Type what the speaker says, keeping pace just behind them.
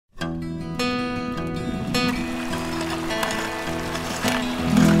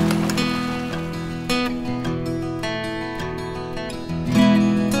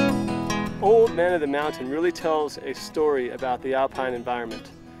Old Man of the Mountain really tells a story about the alpine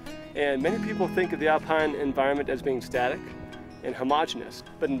environment. And many people think of the alpine environment as being static and homogeneous.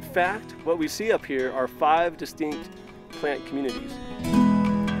 But in fact, what we see up here are 5 distinct plant communities.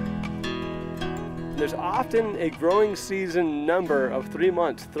 There's often a growing season number of 3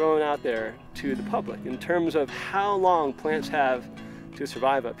 months thrown out there to the public in terms of how long plants have to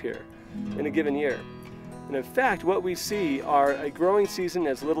survive up here in a given year. And in fact, what we see are a growing season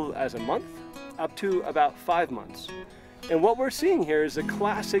as little as a month up to about 5 months. And what we're seeing here is a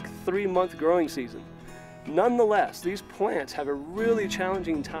classic 3-month growing season. Nonetheless, these plants have a really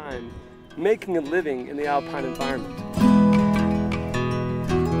challenging time making a living in the alpine environment.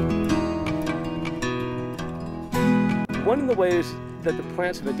 One of the ways that the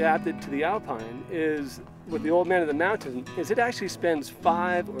plants have adapted to the alpine is, with the Old Man of the Mountain, is it actually spends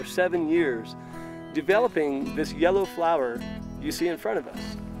 5 or 7 years developing this yellow flower you see in front of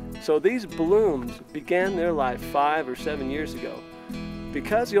us. So these blooms began their life 5 or 7 years ago.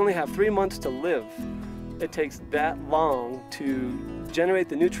 Because you only have 3 months to live, it takes that long to generate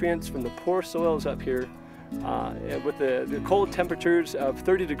the nutrients from the poor soils up here with the cold temperatures of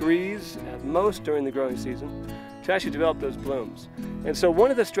 30 degrees at most during the growing season to actually develop those blooms. And so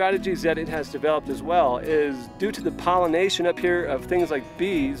one of the strategies that it has developed as well is due to the pollination up here of things like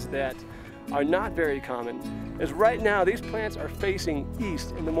bees that are not very common, is right now these plants are facing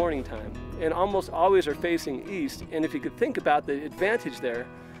east in the morning time and almost always are facing east. And if you could think about the advantage there,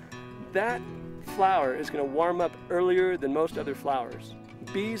 that flower is going to warm up earlier than most other flowers.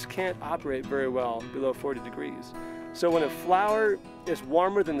 Bees can't operate very well below 40 degrees. So when a flower is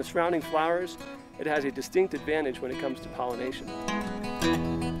warmer than the surrounding flowers, it has a distinct advantage when it comes to pollination.